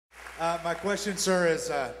My question, sir,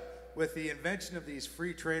 is with the invention of these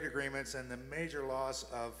free trade agreements and the major loss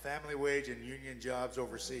of family wage and union jobs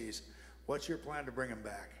overseas, what's your plan to bring them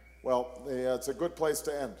back? Well, it's a good place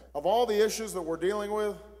to end. Of all the issues that we're dealing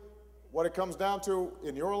with, what it comes down to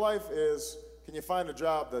in your life is, can you find a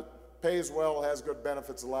job that pays well, has good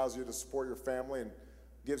benefits, allows you to support your family, and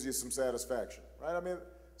gives you some satisfaction, right? I mean,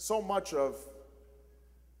 so much of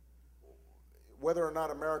whether or not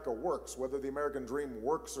America works, whether the American dream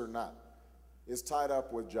works or not, is tied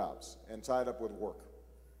up with jobs and tied up with work.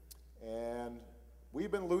 And we've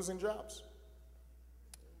been losing jobs.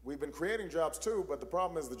 We've been creating jobs too, but the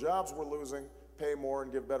problem is the jobs we're losing pay more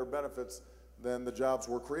and give better benefits than the jobs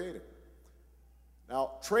we're creating.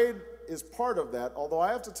 Now, trade is part of that, although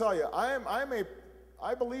I have to tell you, I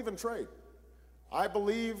believe in trade. I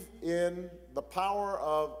believe in the power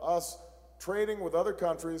of us trading with other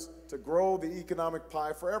countries to grow the economic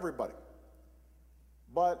pie for everybody.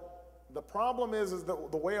 But the problem is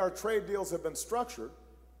that the way our trade deals have been structured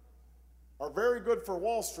are very good for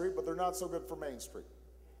Wall Street, but they're not so good for Main Street.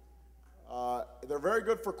 They're very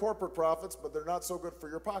good for corporate profits, but they're not so good for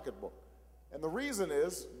your pocketbook. And the reason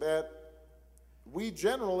is that we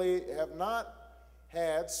generally have not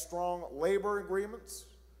had strong labor agreements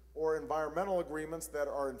or environmental agreements that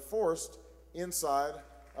are enforced inside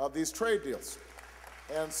of these trade deals.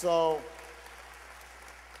 And so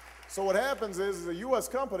what happens is a U.S.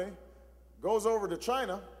 company goes over to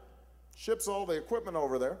China, ships all the equipment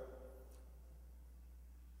over there,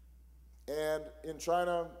 and in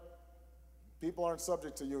China, people aren't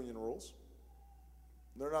subject to union rules.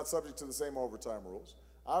 They're not subject to the same overtime rules.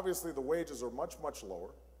 Obviously, the wages are much, much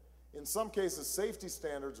lower. In some cases, safety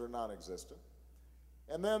standards are non-existent.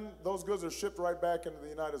 And then those goods are shipped right back into the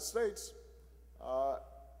United States.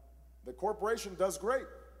 The corporation does great,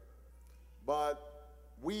 but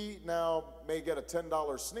we now may get a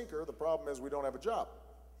 $10 sneaker. The problem is we don't have a job.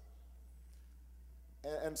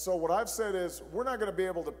 And so what I've said is we're not going to be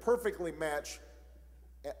able to perfectly match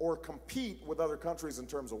or compete with other countries in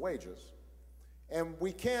terms of wages. And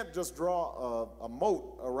we can't just draw a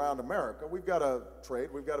moat around America. We've got to trade.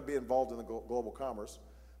 We've got to be involved in the global commerce.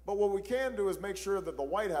 But what we can do is make sure that the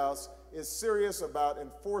White House is serious about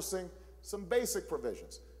enforcing some basic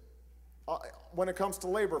provisions. When it comes to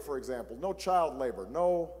labor, for example, no child labor,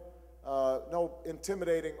 no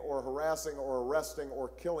intimidating or harassing or arresting or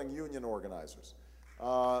killing union organizers.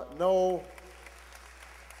 That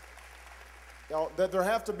there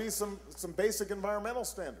have to be some basic environmental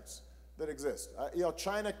standards that exist.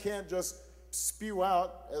 China can't just spew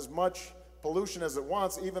out as much pollution as it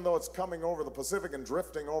wants, even though it's coming over the Pacific and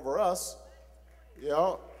drifting over us.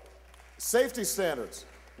 Safety standards.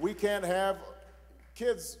 We can't have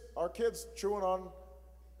our kids chewing on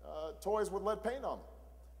toys with lead paint on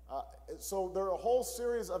them. So there are a whole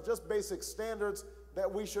series of just basic standards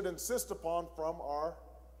that we should insist upon from our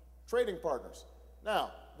trading partners.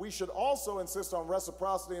 Now, we should also insist on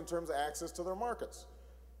reciprocity in terms of access to their markets.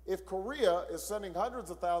 If Korea is sending hundreds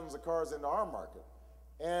of thousands of cars into our market,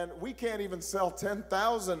 and we can't even sell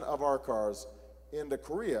 10,000 of our cars into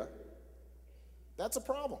Korea, that's a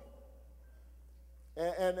problem.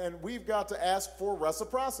 And we've got to ask for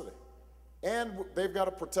reciprocity. And they've got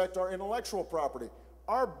to protect our intellectual property.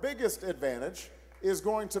 Our biggest advantage is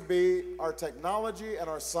going to be our technology and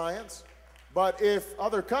our science. But if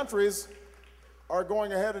other countries are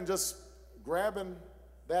going ahead and just grabbing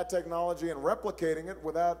that technology and replicating it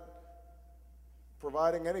without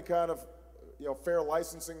providing any kind of fair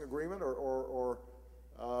licensing agreement or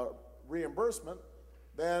reimbursement,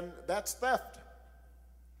 then that's theft.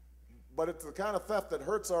 But it's the kind of theft that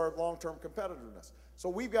hurts our long-term competitiveness. So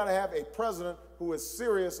we've got to have a president who is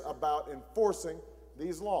serious about enforcing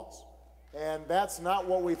these laws. And that's not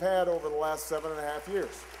what we've had over the last 7.5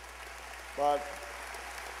 years. But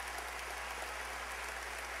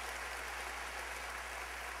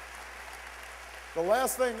the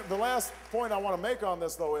last point I want to make on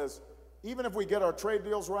this, though, is even if we get our trade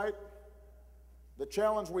deals right, the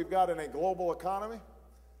challenge we've got in a global economy,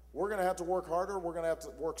 we're going to have to work harder, we're going to have to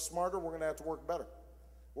work smarter, we're going to have to work better.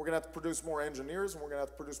 We're going to have to produce more engineers, and we're going to have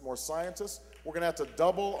to produce more scientists. We're going to have to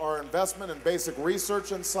double our investment in basic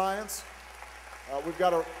research and science. We've got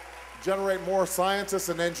to generate more scientists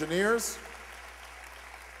and engineers.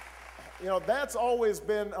 That's always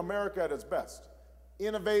been America at its best.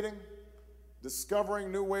 Innovating,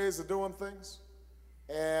 discovering new ways of doing things.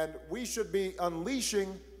 And we should be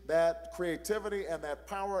unleashing that creativity and that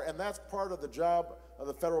power, and that's part of the job of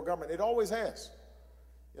the federal government. It always has.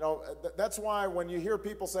 That's why when you hear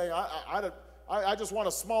people saying, I just want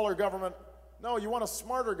a smaller government, no, you want a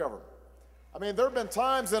smarter government. I mean, there have been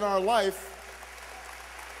times in our life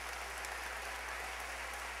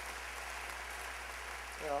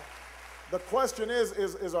You know, the question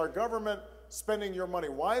is our government spending your money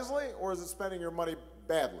wisely, or is it spending your money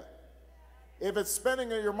badly? If it's spending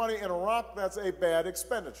your money in Iraq, that's a bad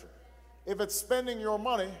expenditure. If it's spending your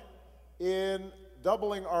money in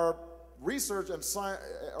doubling our research and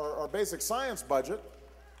our basic science budget,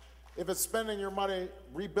 if it's spending your money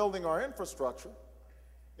rebuilding our infrastructure,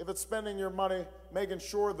 if it's spending your money making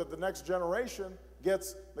sure that the next generation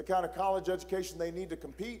gets the kind of college education they need to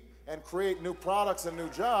compete and create new products and new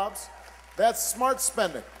jobs, that's smart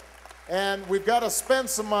spending. And we've got to spend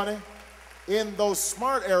some money in those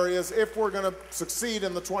smart areas if we're going to succeed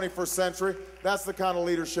in the 21st century. That's the kind of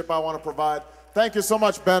leadership I want to provide. Thank you so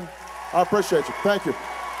much, Ben. I appreciate you. Thank you.